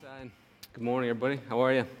Ryan. Good morning, everybody. How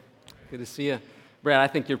are you? Good to see you. Brad, I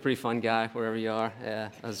think you're a pretty fun guy wherever you are. Yeah,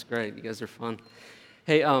 that's great. You guys are fun.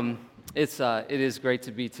 Hey, it is great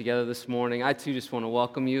to be together this morning. I too just want to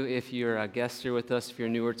welcome you. If you're a guest here with us, if you're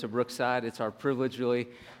newer to Brookside, it's our privilege really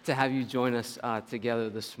to have you join us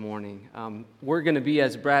together this morning. We're going to be,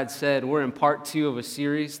 as Brad said, we're in part 2 of a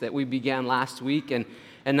series that we began last week,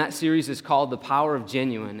 and that series is called The Power of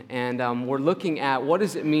Genuine. And we're looking at what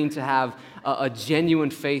does it mean to have a genuine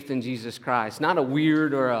faith in Jesus Christ. Not a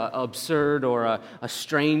weird or a absurd or a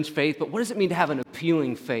strange faith, but what does it mean to have an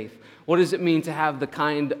appealing faith? What does it mean to have the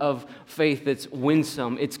kind of faith that's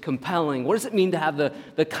winsome, it's compelling? What does it mean to have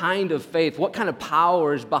the kind of faith? What kind of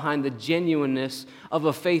power is behind the genuineness of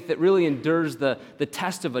a faith that really endures the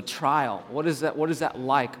test of a trial? What is that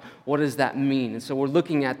like? What does that mean? And so we're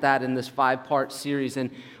looking at that in this 5-part series. And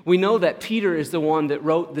we know that Peter is the one that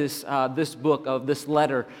wrote this book of this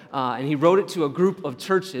letter, and he wrote it to a group of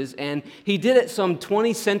churches, and he did it some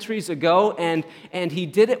 20 centuries ago, and he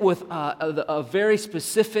did it with a very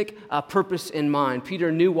specific purpose in mind.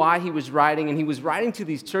 Peter knew why he was writing, and he was writing to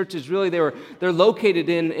these churches. Really, they're located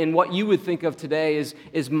in what you would think of today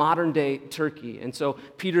is modern day Turkey, and so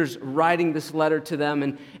Peter's writing this letter to them.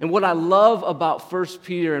 And what I love about 1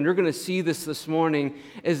 Peter, and you're going to see this morning,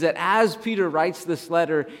 is that as Peter writes this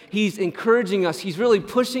letter, he's encouraging us, he's really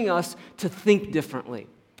pushing us to think differently.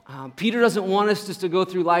 Peter doesn't want us just to go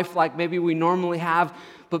through life like maybe we normally have,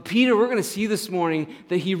 but Peter, we're going to see this morning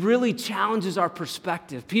that he really challenges our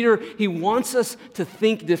perspective. Peter, he wants us to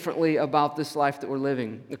think differently about this life that we're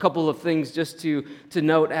living. A couple of things just to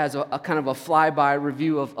note as a kind of a flyby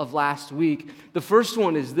review of last week. The first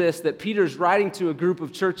one is this, that Peter's writing to a group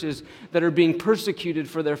of churches that are being persecuted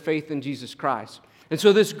for their faith in Jesus Christ. And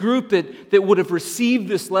so this group that would have received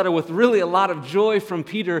this letter with really a lot of joy from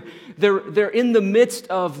Peter, they're in the midst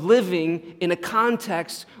of living in a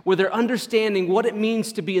context where they're understanding what it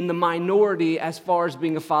means to be in the minority as far as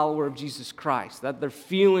being a follower of Jesus Christ, that they're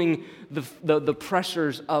feeling the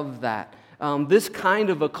pressures of that. This kind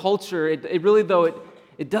of a culture, it really, though,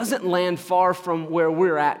 it doesn't land far from where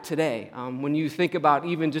we're at today. When you think about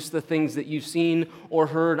even just the things that you've seen or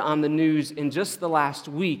heard on the news in just the last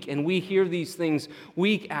week, and we hear these things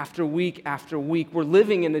week after week after week. We're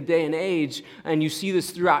living in a day and age, and you see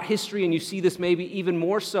this throughout history, and you see this maybe even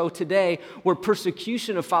more so today, where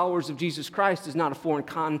persecution of followers of Jesus Christ is not a foreign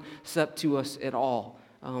concept to us at all.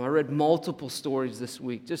 I read multiple stories this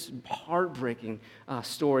week, just heartbreaking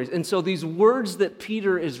stories. And so these words that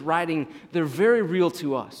Peter is writing, they're very real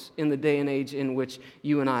to us in the day and age in which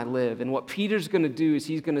you and I live. And what Peter's going to do is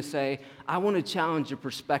he's going to say, I want to challenge your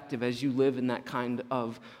perspective as you live in that kind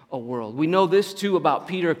of a world. We know this too about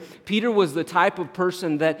Peter. Peter was the type of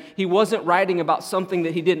person that he wasn't writing about something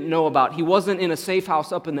that he didn't know about. He wasn't in a safe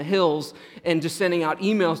house up in the hills and just sending out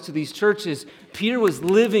emails to these churches. Peter was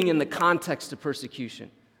living in the context of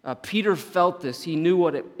persecution. Peter felt this. He knew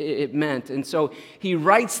what it meant. And so he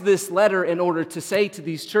writes this letter in order to say to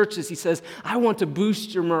these churches, he says, I want to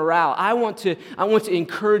boost your morale. I want to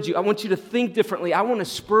encourage you. I want you to think differently. I want to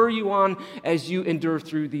spur you on as you endure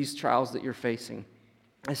through these trials that you're facing.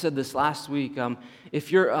 I said this last week,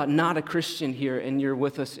 if you're not a Christian here and you're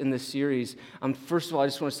with us in this series, first of all, I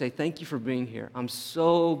just want to say thank you for being here. I'm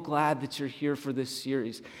so glad that you're here for this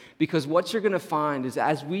series, because what you're going to find is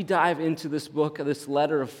as we dive into this book, this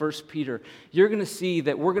letter of 1 Peter, you're going to see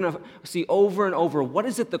that we're going to see over and over, what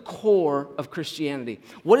is at the core of Christianity?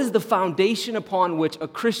 What is the foundation upon which a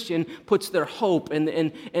Christian puts their hope and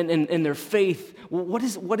their faith?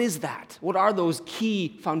 What is that? What are those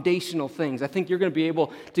key foundational things? I think you're going to be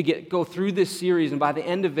able to go through this series, and by the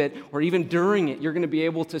end of it, or even during it, you're going to be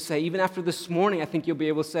able to say, even after this morning, I think you'll be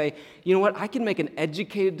able to say, you know what, I can make an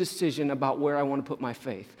educated decision about where I want to put my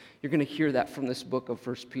faith. You're going to hear that from this book of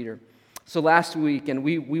 1 Peter. So last week, and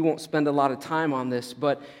we won't spend a lot of time on this,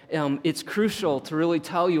 but it's crucial to really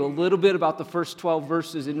tell you a little bit about the first 12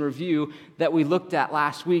 verses in review that we looked at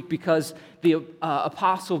last week, because the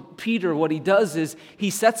Apostle Peter, what he does is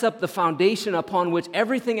he sets up the foundation upon which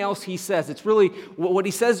everything else he says. It's really what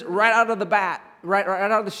he says right out of the bat, right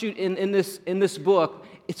out of the chute in this book.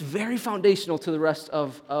 It's very foundational to the rest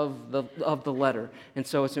of the letter, and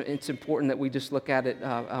so it's important that we just look at it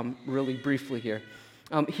really briefly here.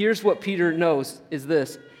 Here's what Peter knows is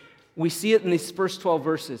this. We see it in these first 12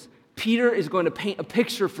 verses. Peter is going to paint a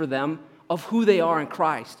picture for them of who they are in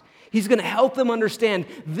Christ. He's going to help them understand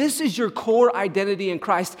this is your core identity in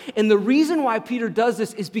Christ. And the reason why Peter does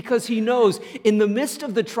this is because he knows in the midst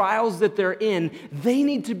of the trials that they're in, they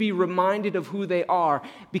need to be reminded of who they are.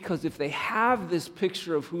 Because if they have this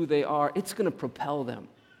picture of who they are, it's going to propel them.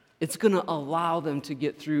 It's going to allow them to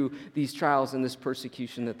get through these trials and this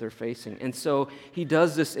persecution that they're facing. And so he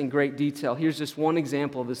does this in great detail. Here's just one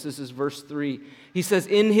example of this. This is verse 3. He says,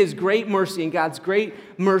 in his great mercy, in God's great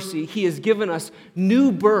mercy, he has given us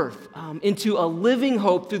new birth into a living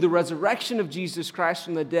hope through the resurrection of Jesus Christ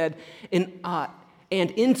from the dead, and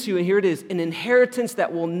into, and here it is, an inheritance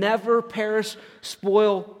that will never perish,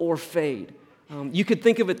 spoil, or fade. You could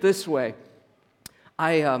think of it this way.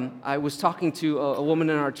 I was talking to a woman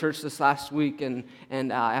in our church this last week and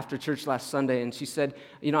after church last Sunday, and she said,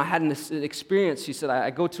 I had an experience. She said, I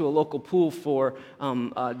go to a local pool for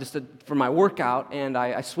for my workout, and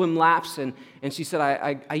I swim laps, and she said,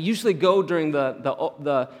 I usually go during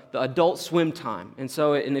the adult swim time.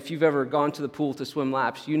 And if you've ever gone to the pool to swim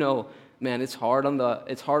laps, man, it's hard on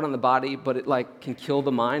the body, but it can kill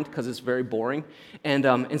the mind because it's very boring.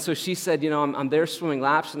 And so she said, I'm there swimming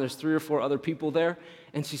laps, and there's 3 or 4 other people there.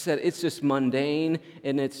 And she said it's just mundane,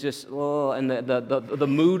 and it's just and the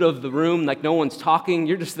mood of the room, like no one's talking.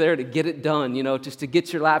 You're just there to get it done, just to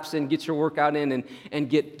get your laps in, get your workout in, and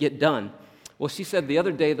get done. Well, she said the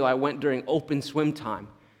other day though I went during open swim time.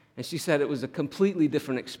 And she said it was a completely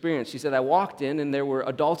different experience. She said, I walked in, and there were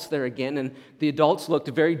adults there again, and the adults looked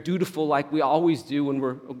very dutiful like we always do when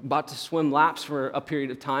we're about to swim laps for a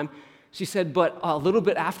period of time. She said, but a little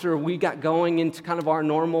bit after we got going into kind of our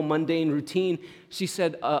normal mundane routine, she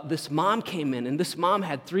said this mom came in, and this mom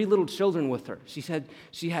had 3 little children with her. She said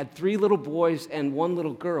she had 3 little boys and 1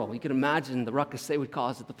 little girl. You can imagine the ruckus they would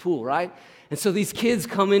cause at the pool, right? And so these kids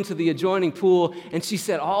come into the adjoining pool, and she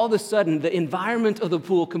said all of a sudden the environment of the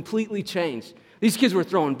pool completely changed. These kids were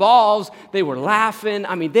throwing balls, they were laughing,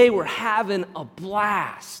 they were having a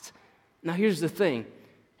blast. Now here's the thing.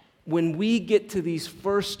 When we get to these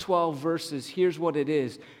first 12 verses, here's what it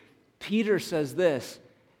is. Peter says this.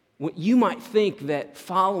 You might think that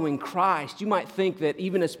following Christ, you might think that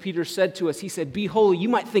even as Peter said to us, he said, be holy. You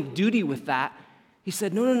might think duty with that. He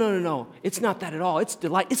said, no. It's not that at all. It's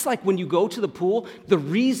delight. It's like when you go to the pool, the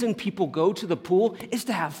reason people go to the pool is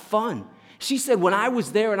to have fun. She said, when I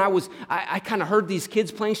was there and I kind of heard these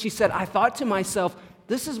kids playing, she said, I thought to myself,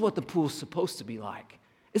 this is what the pool's supposed to be like.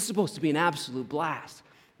 It's supposed to be an absolute blast.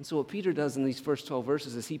 And so what Peter does in these first 12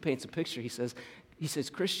 verses is he paints a picture. He says,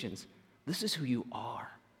 Christians, this is who you are.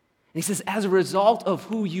 And he says, as a result of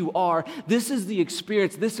who you are, this is the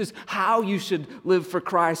experience. This is how you should live for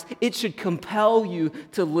Christ. It should compel you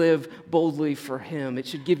to live boldly for him. It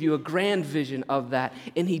should give you a grand vision of that.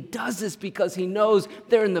 And he does this because he knows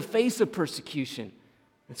they're in the face of persecution.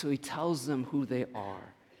 And so he tells them who they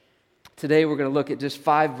are. Today we're going to look at just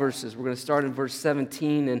 5 verses. We're going to start in verse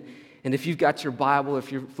 17, and if you've got your Bible,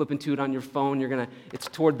 if you're flipping to it on your phone, it's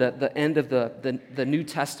toward the end of the New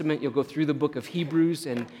Testament. You'll go through the book of Hebrews,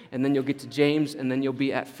 and then you'll get to James, and then you'll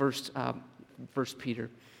be at First Peter.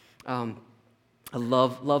 I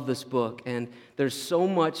love this book, and there's so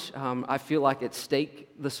much I feel like at stake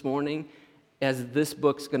this morning as this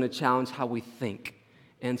book's going to challenge how we think.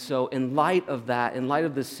 And so in light of that, in light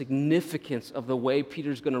of the significance of the way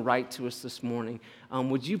Peter's going to write to us this morning,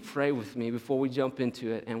 would you pray with me before we jump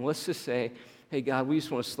into it? And let's just say, hey, God, we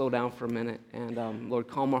just want to slow down for a minute. And Lord,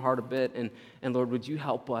 calm our heart a bit. And Lord, would you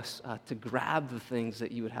help us to grab the things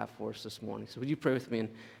that you would have for us this morning? So would you pray with me, and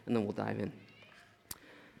then we'll dive in.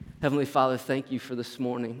 Heavenly Father, thank you for this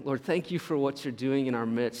morning. Lord, thank you for what you're doing in our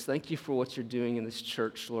midst. Thank you for what you're doing in this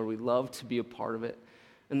church, Lord. We love to be a part of it.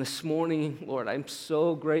 And this morning, Lord, I'm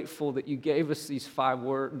so grateful that you gave us these 5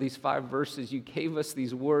 verses. You gave us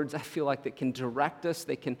these words, I feel like, that can direct us.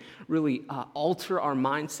 They can really alter our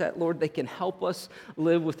mindset, Lord. They can help us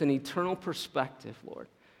live with an eternal perspective, Lord.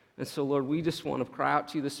 And so, Lord, we just want to cry out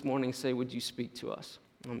to you this morning and say, would you speak to us?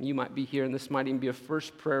 You might be here, and this might even be a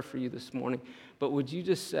first prayer for you this morning. But would you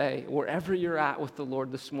just say, wherever you're at with the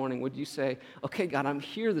Lord this morning, would you say, okay, God, I'm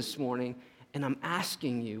here this morning, and I'm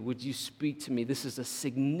asking you, would you speak to me? This is a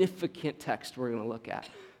significant text we're going to look at.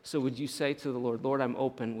 So would you say to the Lord, Lord, I'm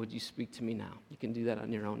open. Would you speak to me now? You can do that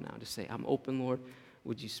on your own now. Just say, I'm open, Lord.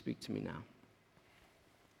 Would you speak to me now?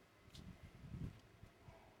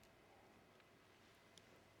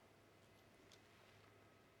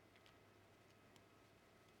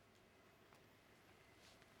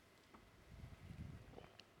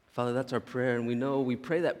 Father, that's our prayer, and we know we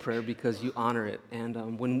pray that prayer because you honor it.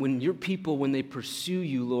 And when your people, when they pursue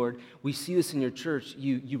you, Lord, we see this in your church,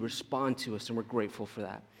 you respond to us, and we're grateful for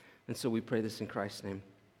that. And so we pray this in Christ's name.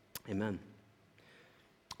 Amen.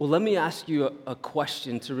 Well, let me ask you a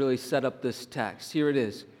question to really set up this text. Here it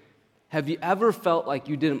is. Have you ever felt like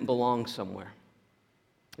you didn't belong somewhere?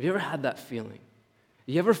 Have you ever had that feeling?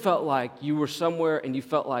 You ever felt like you were somewhere and you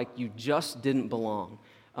felt like you just didn't belong?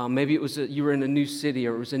 Maybe it was you were in a new city,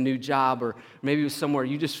 or it was a new job, or maybe it was somewhere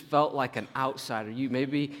you just felt like an outsider.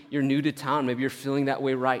 Maybe you're new to town. Maybe you're feeling that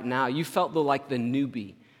way right now. You felt like the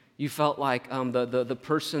newbie. You felt like the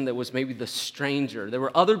person that was maybe the stranger. There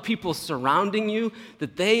were other people surrounding you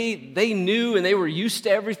that they knew and they were used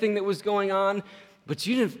to everything that was going on, but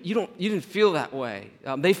you didn't feel that way.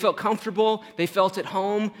 They felt comfortable. They felt at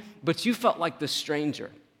home, but you felt like the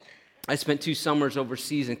stranger. I spent 2 summers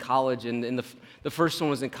overseas in college, and the first one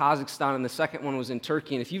was in Kazakhstan, and the second one was in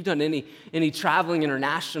Turkey. And if you've done any traveling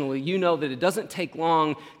internationally, you know that it doesn't take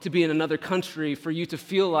long to be in another country for you to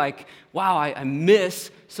feel like, wow, I miss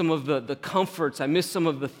some of the comforts. I miss some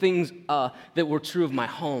of the things that were true of my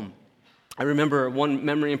home. I remember one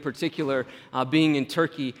memory in particular, being in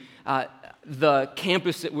Turkey. The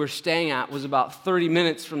campus that we're staying at was about 30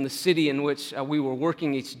 minutes from the city in which we were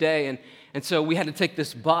working each day, and so we had to take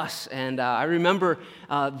this bus, and I remember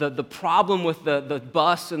the problem with the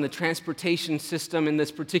bus and the transportation system in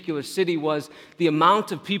this particular city was the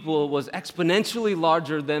amount of people was exponentially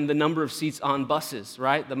larger than the number of seats on buses,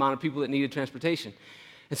 right? The amount of people that needed transportation.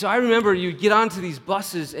 And so I remember you'd get onto these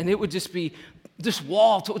buses, and it would just be just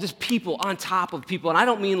just people on top of people. And I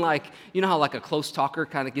don't mean like, you know how like a close talker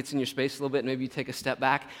kind of gets in your space a little bit and maybe you take a step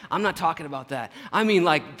back? I'm not talking about that. I mean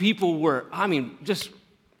like people were, just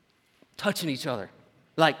touching each other.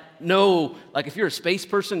 Like if you're a space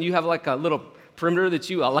person, you have like a little perimeter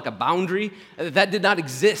like a boundary. That did not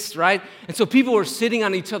exist, right? And so people were sitting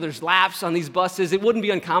on each other's laps on these buses. It wouldn't be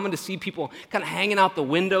uncommon to see people kind of hanging out the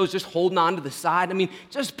windows, just holding on to the side.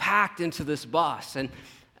 Just packed into this bus. And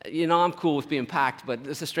I'm cool with being packed, but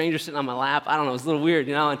it's a stranger sitting on my lap. I don't know, it's a little weird,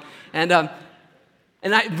 And I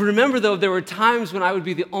remember, though, there were times when I would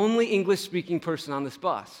be the only English-speaking person on this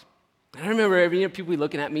bus. And I remember people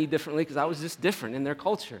looking at me differently because I was just different in their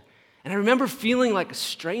culture. And I remember feeling like a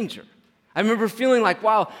stranger. I remember feeling like,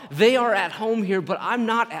 wow, they are at home here, but I'm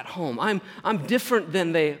not at home. I'm different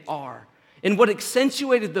than they are. And what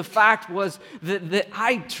accentuated the fact was that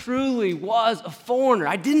I truly was a foreigner.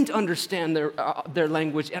 I didn't understand their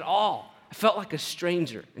language at all. I felt like a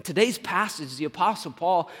stranger. In today's passage, the Apostle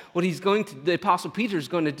Peter is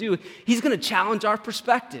going to do, he's going to challenge our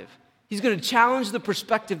perspective. He's going to challenge the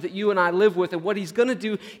perspective that you and I live with, and what he's going to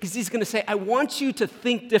do is he's going to say, I want you to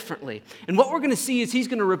think differently. And what we're going to see is he's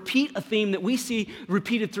going to repeat a theme that we see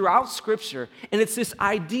repeated throughout Scripture, and it's this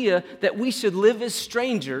idea that we should live as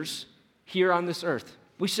strangers here on this earth.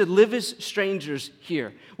 We should live as strangers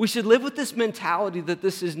here. We should live with this mentality that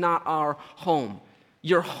this is not our home.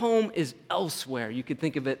 Your home is elsewhere. You could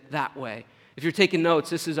think of it that way. If you're taking notes,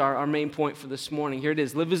 this is our main point for this morning. Here it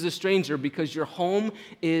is. Live as a stranger because your home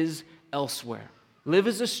is elsewhere. Live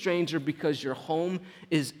as a stranger because your home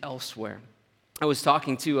is elsewhere. I was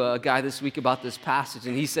talking to a guy this week about this passage,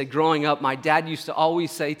 and he said, growing up, my dad used to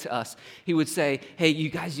always say to us, he would say, hey, you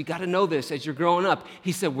guys, you got to know this as you're growing up.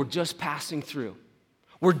 He said, we're just passing through.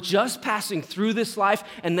 We're just passing through this life,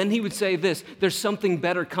 and then he would say this, there's something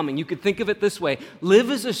better coming. You could think of it this way, live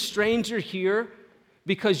as a stranger here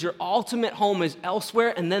because your ultimate home is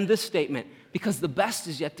elsewhere, and then this statement, because the best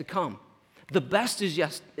is yet to come. The best is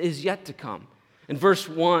yet to come. In verse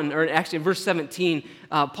 1, or actually in verse 17,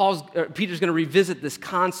 Peter's going to revisit this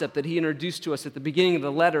concept that he introduced to us at the beginning of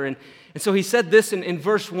the letter. And so he said this in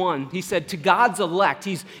verse 1. He said, to God's elect,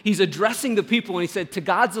 he's addressing the people, and he said, to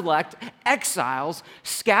God's elect, exiles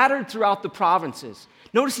scattered throughout the provinces.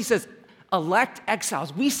 Notice he says, elect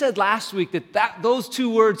exiles. We said last week that those two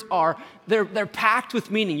words they're packed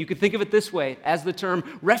with meaning. You could think of it this way as the term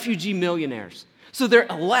refugee millionaires. So they're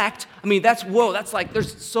elect. That's like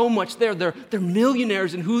there's so much there. They're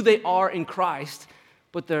millionaires in who they are in Christ,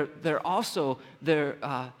 but they're also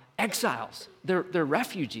exiles. They're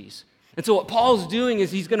refugees. And so what Paul's doing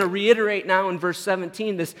is he's going to reiterate now in verse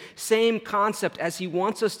 17 this same concept as he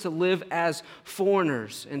wants us to live as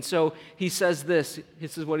foreigners. And so he says this.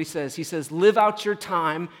 This is what he says. He says, live out your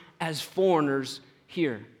time as foreigners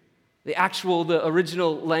here. The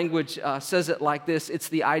original language says it like this. It's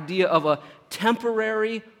the idea of a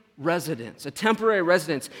temporary residence, a temporary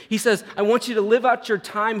residence. He says, I want you to live out your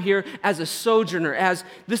time here as a sojourner, as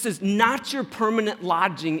this is not your permanent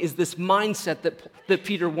lodging, is this mindset that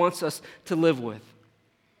Peter wants us to live with.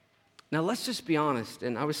 Now, let's just be honest,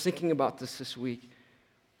 and I was thinking about this week.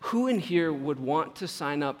 Who in here would want to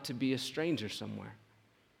sign up to be a stranger somewhere?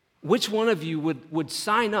 Which one of you would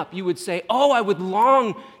sign up? You would say, I would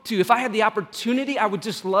long to, if I had the opportunity, I would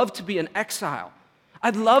just love to be an exile.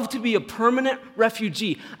 I'd love to be a permanent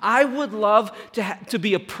refugee. I would love to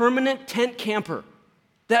be a permanent tent camper.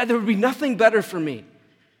 There would be nothing better for me.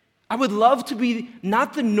 I would love to be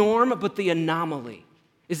not the norm, but the anomaly.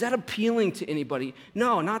 Is that appealing to anybody?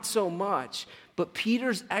 No, not so much. But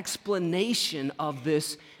Peter's explanation of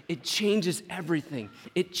this, it changes everything.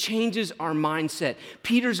 It changes our mindset.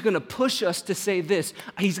 Peter's going to push us to say this.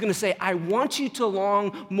 He's going to say, I want you to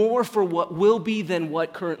long more for what will be than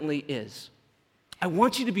what currently is. I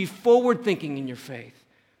want you to be forward-thinking in your faith.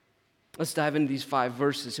 Let's dive into these 5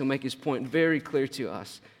 verses. He'll make his point very clear to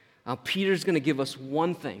us. Peter's going to give us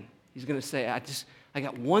one thing. He's going to say, I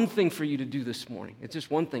got one thing for you to do this morning. It's just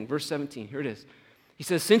one thing. Verse 17, here it is. He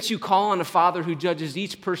says, since you call on a Father who judges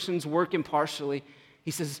each person's work impartially, he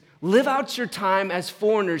says, live out your time as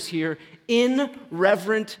foreigners here in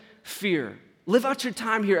reverent fear. Live out your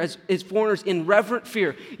time here as foreigners in reverent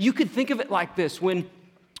fear. You could think of it like this. When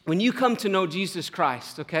you come to know Jesus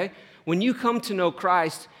Christ, okay? When you come to know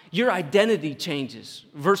Christ, your identity changes.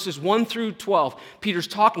 Verses 1 through 12, Peter's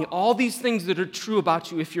talking all these things that are true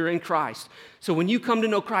about you if you're in Christ. So when you come to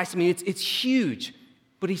know Christ, I mean, it's huge.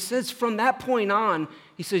 But he says from that point on,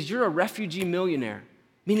 he says, you're a refugee millionaire,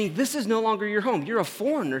 meaning this is no longer your home. You're a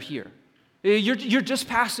foreigner here. You're just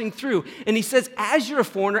passing through. And he says, as you're a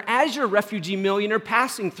foreigner, as you're a refugee millionaire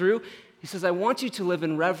passing through, he says, I want you to live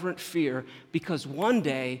in reverent fear because one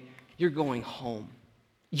day you're going home.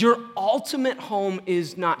 Your ultimate home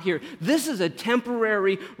is not here. This is a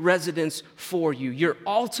temporary residence for you. Your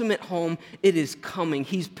ultimate home, it is coming.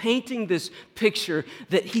 He's painting this picture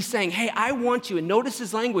that he's saying, hey, I want you, and notice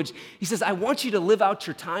his language. He says, I want you to live out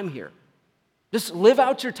your time here. Just live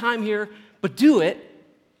out your time here, but do it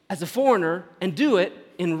as a foreigner and do it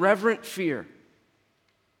in reverent fear.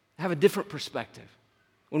 Have a different perspective.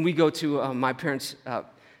 When we go to my parents'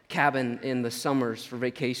 cabin in the summers for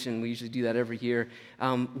vacation, we usually do that every year,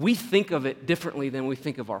 we think of it differently than we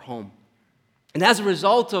think of our home. And as a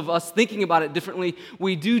result of us thinking about it differently,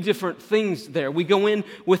 we do different things there. We go in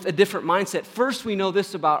with a different mindset. First, we know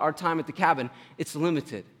this about our time at the cabin. It's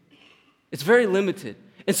limited. It's very limited.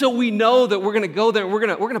 And so we know that we're going to go there, and we're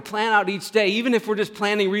going to plan out each day. Even if we're just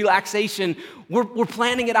planning relaxation, we're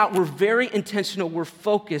planning it out. We're very intentional. We're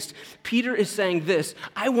focused. Peter is saying this,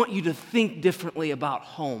 I want you to think differently about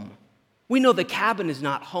home. We know the cabin is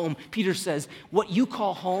not home. Peter says, what you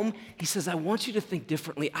call home, he says, I want you to think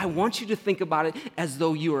differently. I want you to think about it as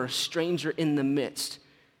though you are a stranger in the midst.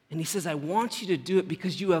 And he says, I want you to do it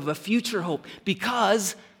because you have a future hope,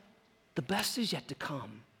 because the best is yet to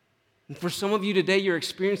come. And for some of you today, you're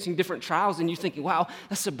experiencing different trials and you're thinking, wow,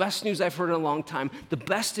 that's the best news I've heard in a long time. The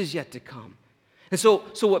best is yet to come. And so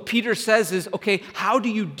what Peter says is, okay, how do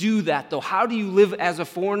you do that though? How do you live as a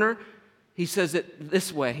foreigner? He says it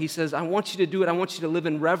this way. He says, I want you to do it. I want you to live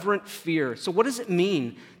in reverent fear. So what does it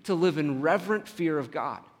mean to live in reverent fear of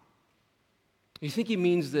God? You think he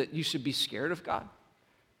means that you should be scared of God?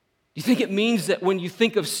 You think it means that when you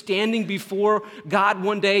think of standing before God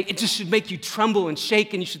one day, it just should make you tremble and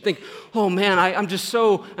shake, and you should think, oh man, I'm just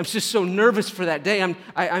so nervous for that day.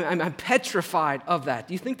 I'm petrified of that.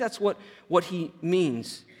 Do you think that's what he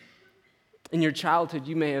means? In your childhood,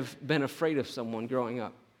 you may have been afraid of someone growing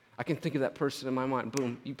up. I can think of that person in my mind.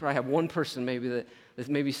 Boom. You probably have one person maybe that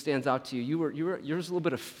maybe stands out to you. There was a little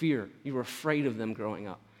bit of fear. You were afraid of them growing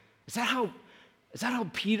up. Is that how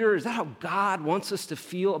Peter, is that how God wants us to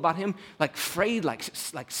feel about him? Like afraid, like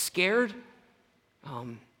scared?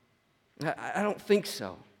 I don't think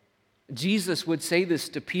so. Jesus would say this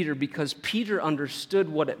to Peter because Peter understood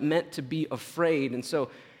what it meant to be afraid. And so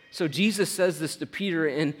Jesus says this to Peter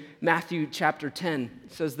in Matthew chapter 10.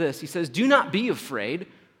 It says this, he says, do not be afraid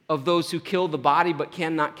of those who kill the body but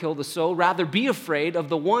cannot kill the soul. Rather, be afraid of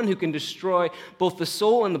the one who can destroy both the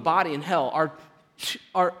soul and the body in hell.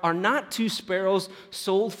 Are not 2 sparrows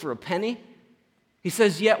sold for a penny? He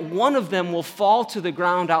says, yet one of them will fall to the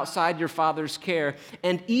ground outside your Father's care,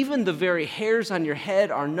 and even the very hairs on your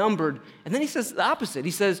head are numbered. And then he says the opposite.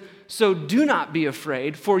 He says, so do not be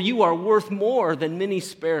afraid, for you are worth more than many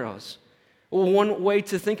sparrows. Well, one way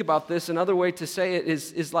to think about this, another way to say it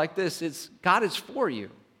is like this. It's God is for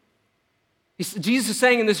you. Jesus is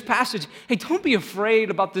saying in this passage, hey, don't be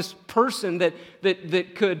afraid about this person that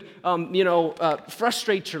could,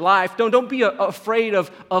 frustrate your life. Don't be afraid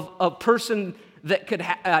of a person that could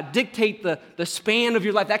dictate the span of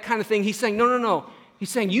your life, that kind of thing. He's saying, no.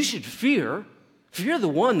 He's saying you should fear the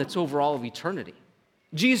one that's over all of eternity.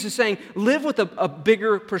 Jesus is saying, live with a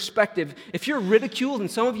bigger perspective. If you're ridiculed,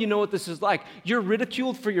 and some of you know what this is like, you're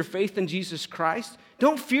ridiculed for your faith in Jesus Christ,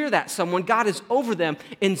 don't fear that someone. God is over them.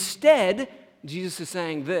 Instead, Jesus is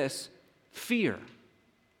saying this, fear,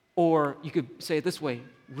 or you could say it this way,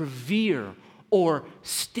 revere, or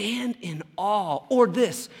stand in awe, or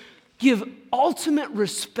this, give ultimate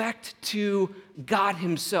respect to God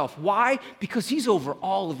himself. Why? Because he's over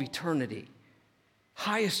all of eternity.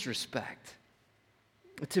 highest respect.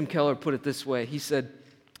 Tim Keller put it this way. He said,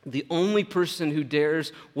 the only person who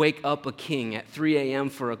dares wake up a king at 3 a.m.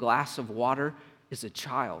 for a glass of water is a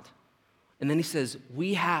child. And then he says,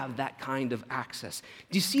 we have that kind of access.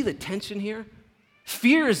 Do you see the tension here?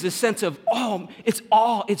 Fear is this sense of, it's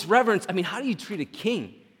awe, it's reverence. I mean, how do you treat a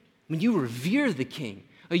king? I mean, you revere the king.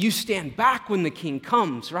 Or you stand back when the king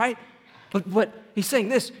comes, right? But he's saying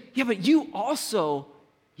this, but you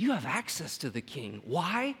have access to the king.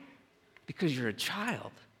 Why? Because you're a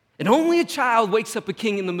child. And only a child wakes up a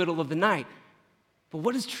king in the middle of the night. But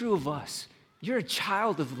what is true of us? You're a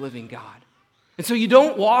child of the living God. And so you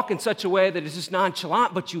don't walk in such a way that it's just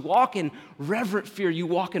nonchalant, but you walk in reverent fear. You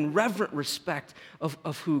walk in reverent respect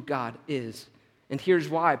of who God is. And here's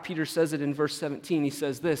why. Peter says it in verse 17. He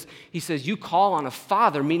says this. He says, you call on a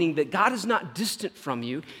father, meaning that God is not distant from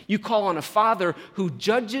you. You call on a father who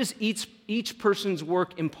judges each person's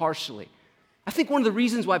work impartially. I think one of the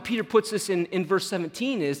reasons why Peter puts this in verse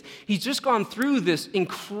 17 is he's just gone through this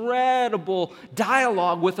incredible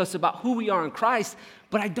dialogue with us about who we are in Christ,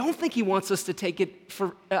 but I don't think he wants us to take it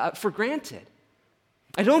for granted.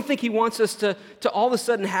 I don't think he wants us to all of a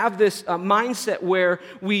sudden have this mindset where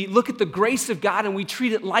we look at the grace of God and we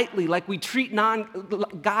treat it lightly, like we treat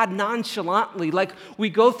God nonchalantly, like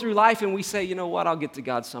we go through life and we say, you know what, I'll get to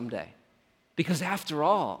God someday. Because after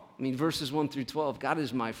all, verses 1 through 12, God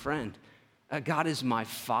is my friend. God is my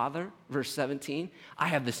father, verse 17. I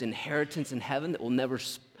have this inheritance in heaven that will never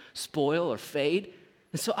spoil or fade.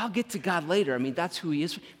 And so I'll get to God later. That's who he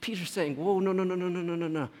is. Peter's saying, whoa,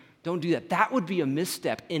 no. Don't do that. That would be a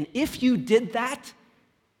misstep. And if you did that,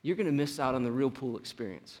 you're going to miss out on the real pool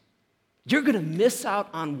experience. You're going to miss out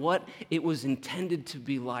on what it was intended to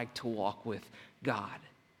be like to walk with God.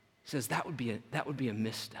 He says that would be a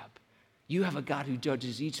misstep. You have a God who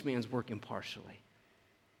judges each man's work impartially.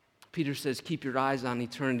 Peter says, keep your eyes on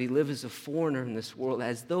eternity. Live as a foreigner in this world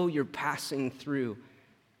as though you're passing through.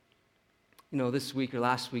 This week or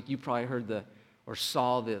last week, you probably heard or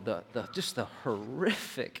saw just the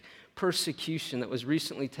horrific persecution that was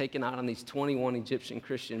recently taken out on these 21 Egyptian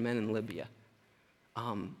Christian men in Libya.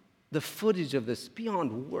 The footage of this,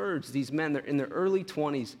 beyond words, these men, they're in their early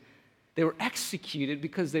 20s, they were executed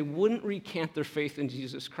because they wouldn't recant their faith in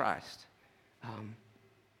Jesus Christ.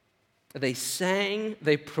 They sang,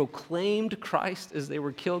 they proclaimed Christ as they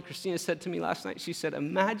were killed. Christina said to me last night, she said,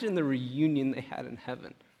 imagine the reunion they had in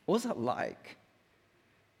heaven. What was that like?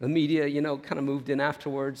 The media, kind of moved in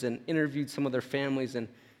afterwards and interviewed some of their families. And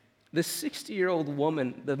this 60-year-old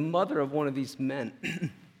woman, the mother of one of these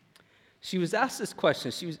men, she was asked this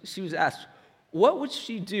question. She was asked, what would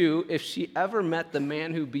she do if she ever met the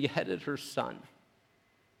man who beheaded her son?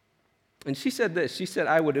 And she said this. She said,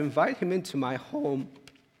 I would invite him into my home,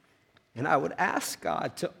 and I would ask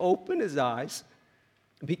God to open his eyes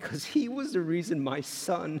because he was the reason my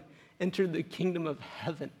son entered the kingdom of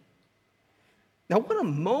heaven. Now, what a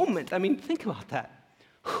moment. Think about that.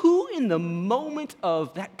 Who in the moment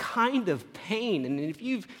of that kind of pain, and if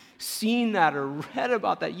you've seen that or read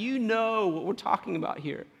about that, you know what we're talking about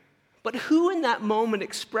here. But who in that moment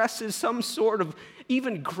expresses some sort of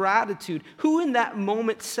even gratitude? Who in that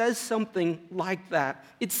moment says something like that?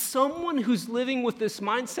 It's someone who's living with this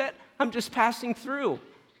mindset, I'm just passing through.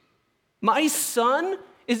 My son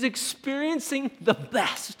is experiencing the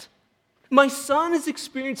best. My son is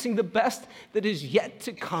experiencing the best that is yet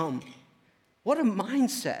to come. What a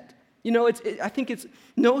mindset. I think it's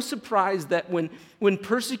no surprise that when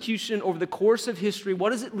persecution over the course of history,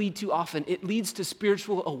 what does it lead to often? It leads to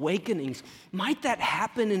spiritual awakenings. Might that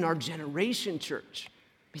happen in our generation, church?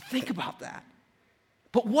 Think about that.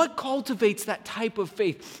 But what cultivates that type of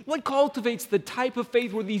faith? What cultivates the type of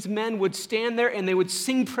faith where these men would stand there and they would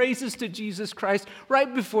sing praises to Jesus Christ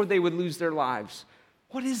right before they would lose their lives?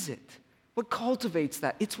 What is it? What cultivates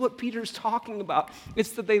that? It's what Peter's talking about.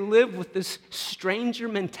 It's that they live with this stranger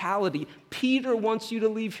mentality. Peter wants you to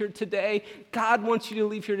leave here today. God wants you to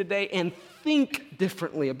leave here today and think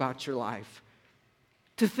differently about your life.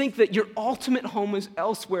 To think that your ultimate home is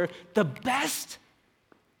elsewhere. The best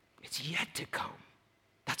is yet to come.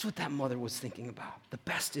 That's what that mother was thinking about. The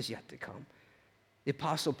best is yet to come. The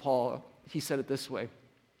Apostle Paul, he said it this way.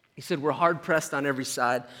 He said, we're hard-pressed on every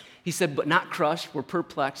side. He said, but not crushed. We're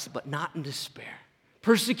perplexed, but not in despair.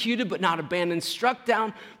 Persecuted, but not abandoned. Struck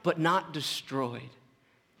down, but not destroyed.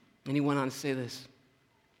 And he went on to say this.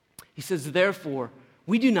 He says, therefore,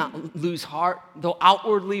 we do not lose heart, though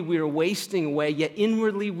outwardly we are wasting away, yet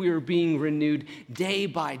inwardly we are being renewed day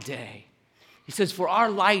by day. He He says, for our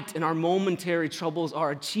light and our momentary troubles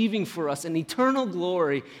are achieving for us an eternal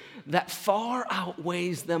glory that far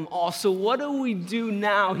outweighs them all. So what do we do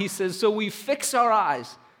now? He says, so we fix our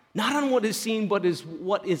eyes, not on what is seen, but is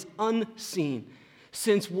what is unseen.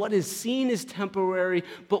 Since what is seen is temporary,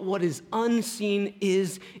 but what is unseen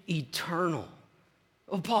is eternal.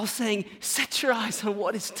 Well, Paul's saying, set your eyes on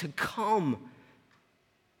what is to come.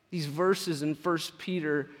 These verses in 1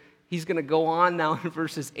 Peter, he's going to go on now in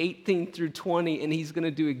verses 18 through 20, and he's going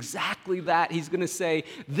to do exactly that. He's going to say,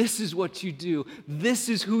 this is what you do. This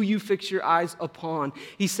is who you fix your eyes upon.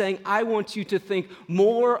 He's saying, I want you to think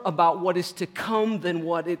more about what is to come than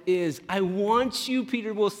what it is. I want you,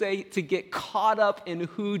 Peter will say, to get caught up in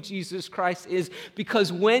who Jesus Christ is,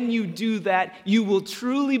 because when you do that, you will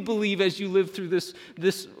truly believe as you live through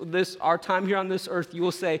this our time here on this earth, you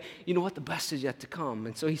will say, you know what, the best is yet to come.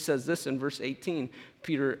 And so he says this in verse 18.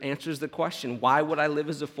 Peter answers the question, why would I live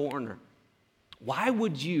as a foreigner? Why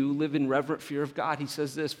would you live in reverent fear of God? He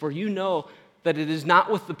says this, for you know that it is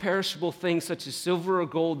not with the perishable things such as silver or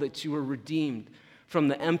gold that you are redeemed from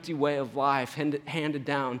the empty way of life handed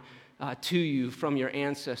down to you from your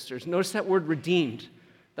ancestors. Notice that word redeemed.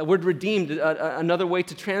 That word redeemed, another way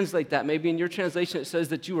to translate that, maybe in your translation it says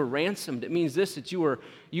that you were ransomed. It means this, that you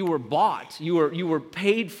were bought, you were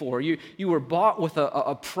paid for, you were bought with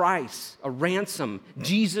a price, a ransom.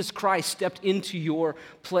 Jesus Christ stepped into your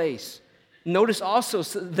place. Notice also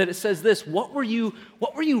that it says this, what were you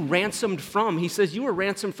ransomed from? He says you were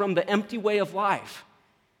ransomed from the empty way of life.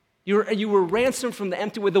 You were ransomed from the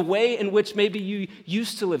empty way, the way in which maybe you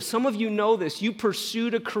used to live. Some of you know this. You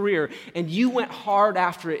pursued a career, and you went hard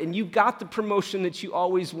after it, and you got the promotion that you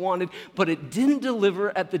always wanted, but it didn't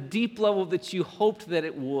deliver at the deep level that you hoped that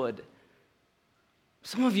it would.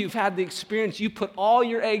 Some of you have had the experience, you put all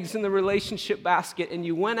your eggs in the relationship basket, and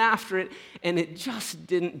you went after it, and it just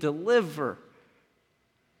didn't deliver.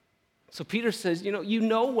 So Peter says, you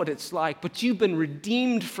know what it's like, but you've been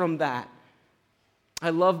redeemed from that. I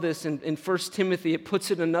love this in 1 Timothy. It puts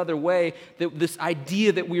it another way, that this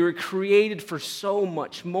idea that we were created for so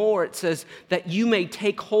much more. It says that you may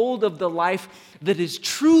take hold of the life that is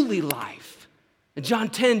truly life. In John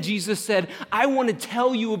 10, Jesus said, I want to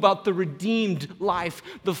tell you about the redeemed life,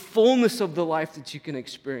 the fullness of the life that you can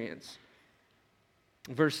experience.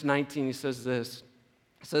 In verse 19, he says this.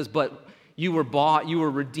 It says, but you were bought, you were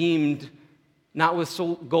redeemed, not with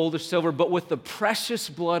gold or silver, but with the precious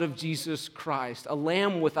blood of Jesus Christ, a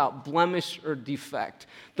lamb without blemish or defect.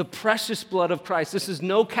 The precious blood of Christ. This is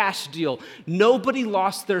no cash deal. Nobody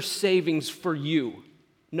lost their savings for you.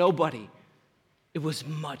 Nobody. It was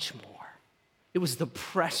much more. It was the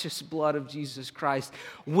precious blood of Jesus Christ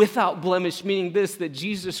without blemish, meaning this, that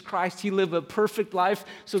Jesus Christ, he lived a perfect life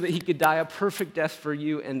so that he could die a perfect death for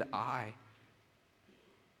you and I.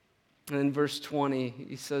 And in verse 20,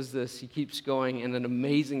 he says this, he keeps going in an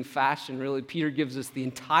amazing fashion, really. Peter gives us the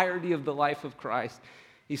entirety of the life of Christ.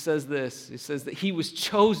 He says this, he says that he was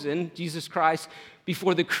chosen, Jesus Christ,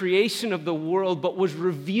 before the creation of the world, but was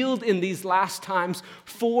revealed in these last times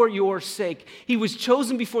for your sake. He was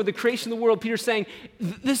chosen before the creation of the world. Peter's saying,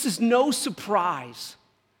 this is no surprise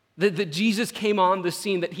that Jesus came on the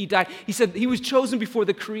scene, that he died. He said he was chosen before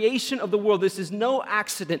the creation of the world. This is no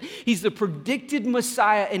accident. He's the predicted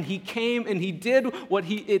Messiah, and he came and he did what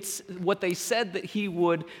they said that he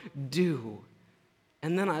would do.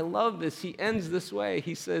 And then I love this. He ends this way.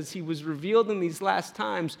 He says he was revealed in these last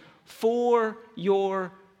times for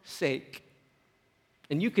your sake.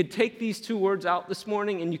 And you could take these two words out this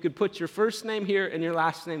morning and you could put your first name here and your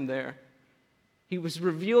last name there. He was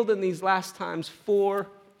revealed in these last times for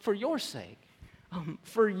your sake,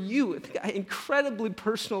 for you. Think how incredibly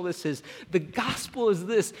personal this is. The gospel is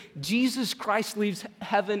this: Jesus Christ leaves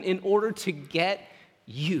heaven in order to get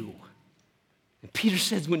you. And Peter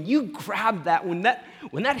says, when you grab that, when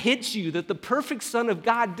that hits you, that the perfect Son of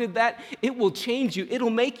God did that, it will change you. It'll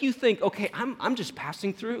make you think, okay, I'm just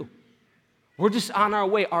passing through. We're just on our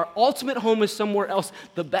way. Our ultimate home is somewhere else.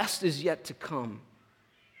 The best is yet to come.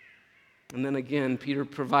 And then again, Peter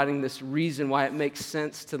providing this reason why it makes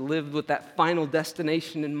sense to live with that final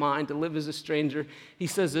destination in mind, to live as a stranger. He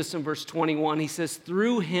says this in verse 21. He says,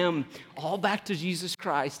 through him, all back to Jesus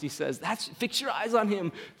Christ, he says, fix your eyes on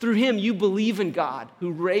him. Through him, you believe in God,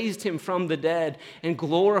 who raised him from the dead and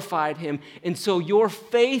glorified him. And so your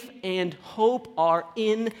faith and hope are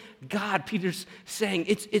in God. Peter's saying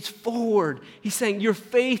it's forward. He's saying your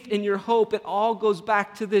faith and your hope, it all goes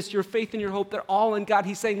back to this. Your faith and your hope, they're all in God.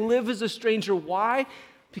 He's saying live as a stranger. Why?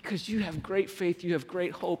 Because you have great faith, you have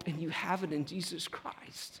great hope, and you have it in Jesus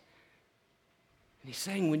Christ. And he's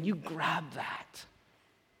saying when you grab that,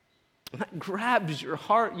 when that grabs your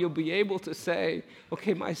heart, you'll be able to say,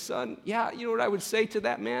 okay, my son, yeah, you know what I would say to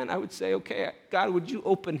that man? I would say, okay, God, would you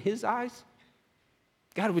open his eyes?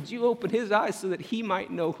 God, would you open his eyes so that he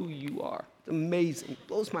might know who you are? It's amazing. It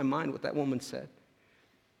blows my mind what that woman said.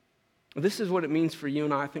 This is what it means for you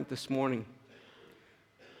and I think, this morning.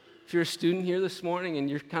 If you're a student here this morning and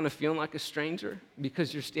you're kind of feeling like a stranger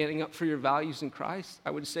because you're standing up for your values in Christ,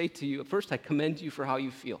 I would say to you, first, I commend you for how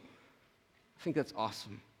you feel. I think that's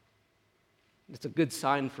awesome. It's a good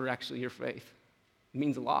sign for actually your faith. It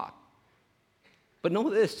means a lot. But know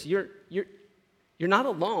this, you're not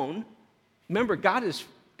alone. Remember, God is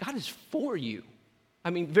for you.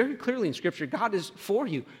 I mean, very clearly in Scripture, God is for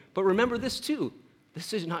you. But remember this too,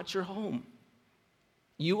 this is not your home.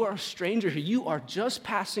 You are a stranger here. You are just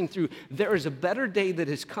passing through. There is a better day that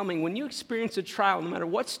is coming. When you experience a trial, no matter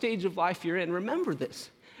what stage of life you're in, remember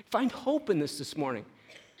this. Find hope in this morning.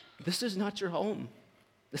 This is not your home.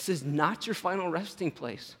 This is not your final resting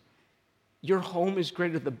place. Your home is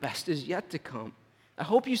greater. The best is yet to come. I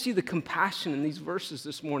hope you see the compassion in these verses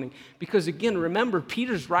this morning because, again, remember,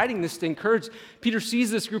 Peter's writing this to encourage. Peter sees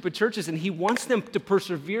this group of churches, and he wants them to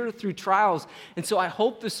persevere through trials. And so I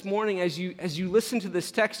hope this morning as you listen to this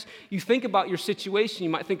text, you think about your situation. You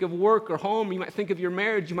might think of work or home. You might think of your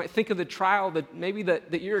marriage. You might think of the trial that maybe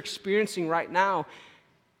that you're experiencing right now.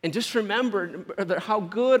 And just remember how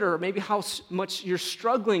good or maybe how much you're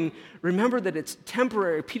struggling. Remember that it's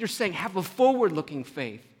temporary. Peter's saying, have a forward-looking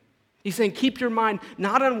faith. He's saying, keep your mind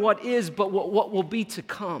not on what is, but what will be to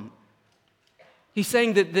come. He's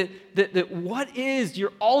saying that what is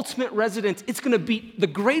your ultimate residence, it's going to be the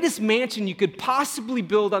greatest mansion you could possibly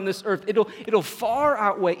build on this earth. It'll far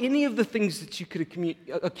outweigh any of the things that you could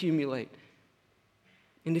accumulate.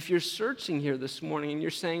 And if you're searching here this morning and you're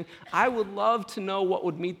saying, I would love to know what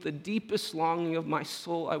would meet the deepest longing of my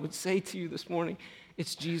soul, I would say to you this morning,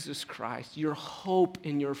 it's Jesus Christ. Your hope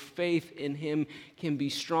and your faith in him can be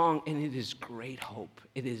strong, and it is great hope.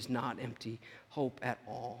 It is not empty hope at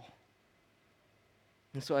all.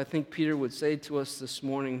 And so I think Peter would say to us this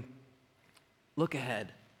morning, look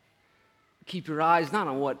ahead. Keep your eyes not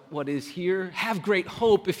on what is here. Have great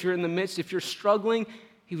hope if you're in the midst, if you're struggling.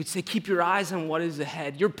 He would say, keep your eyes on what is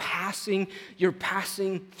ahead. You're passing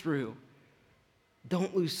through.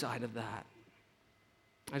 Don't lose sight of that.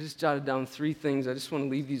 I just jotted down 3 things. I just want to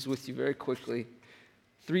leave these with you very quickly.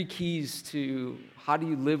 3 keys to how do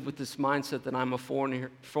you live with this mindset that I'm a foreigner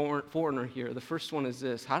here. The first one is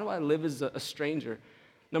this. How do I live as a stranger?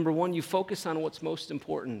 Number 1, you focus on what's most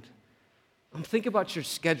important. Think about your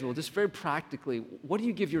schedule, just very practically. What do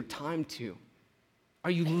you give your time to?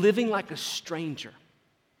 Are you living like a stranger?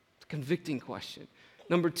 It's a convicting question.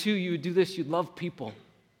 Number 2, you would do this. You love people.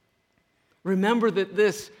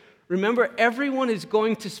 Remember everyone is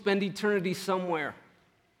going to spend eternity somewhere.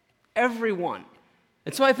 Everyone.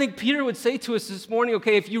 And so I think Peter would say to us this morning,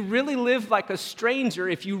 okay, if you really live like a stranger,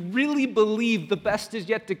 if you really believe the best is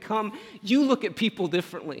yet to come, you look at people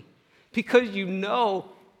differently because you know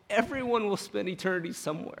everyone will spend eternity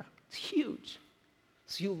somewhere. It's huge.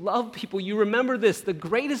 So you love people. You remember this. The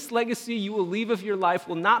greatest legacy you will leave of your life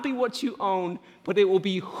will not be what you own, but it will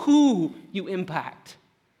be who you impact.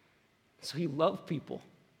 So you love people.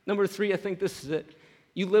 Number 3, I think this is it.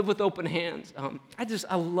 You live with open hands.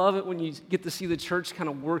 I love it when you get to see the church kind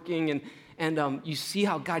of working and you see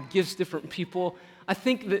how God gives different people. I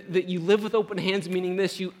think that you live with open hands, meaning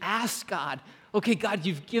this, you ask God, okay, God,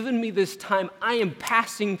 you've given me this time. I am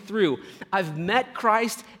passing through. I've met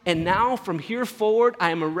Christ, and now from here forward, I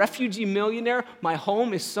am a refugee millionaire. My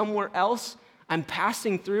home is somewhere else. I'm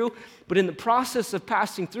passing through, but in the process of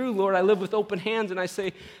passing through, Lord, I live with open hands, and I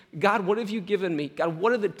say, God, what have you given me? God,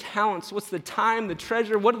 what are the talents? What's the time, the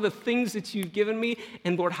treasure? What are the things that you've given me?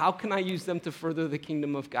 And Lord, how can I use them to further the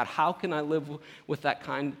kingdom of God? How can I live with that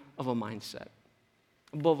kind of a mindset?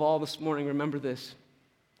 Above all, this morning, remember this.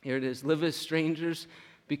 Here it is. Live as strangers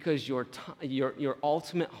because your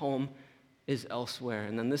ultimate home is elsewhere.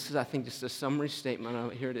 And then this is, I think, just a summary statement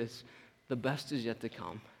of it. Here it is. The best is yet to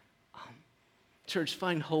come. Church,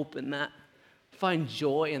 find hope in that. Find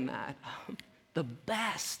joy in that. The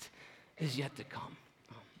best is yet to come.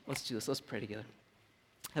 Let's do this. Let's pray together.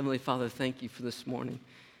 Heavenly Father, thank you for this morning.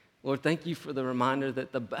 Lord, thank you for the reminder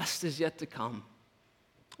that the best is yet to come.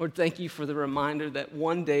 Lord, thank you for the reminder that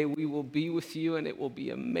one day we will be with you and it will be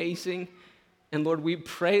amazing. And Lord, we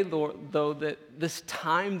pray, Lord, though, that this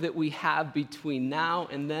time that we have between now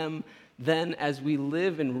and then as we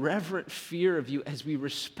live in reverent fear of you, as we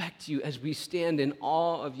respect you, as we stand in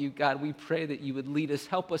awe of you, God, we pray that you would lead us.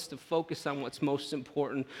 Help us to focus on what's most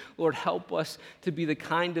important. Lord, help us to be the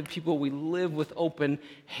kind of people we live with open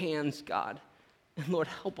hands, God. And Lord,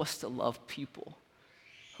 help us to love people.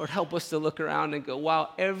 Lord, help us to look around and go, wow,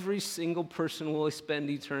 every single person will spend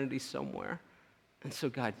eternity somewhere. And so,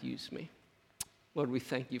 God, use me. Lord, we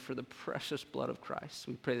thank you for the precious blood of Christ.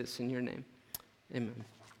 We pray this in your name. Amen.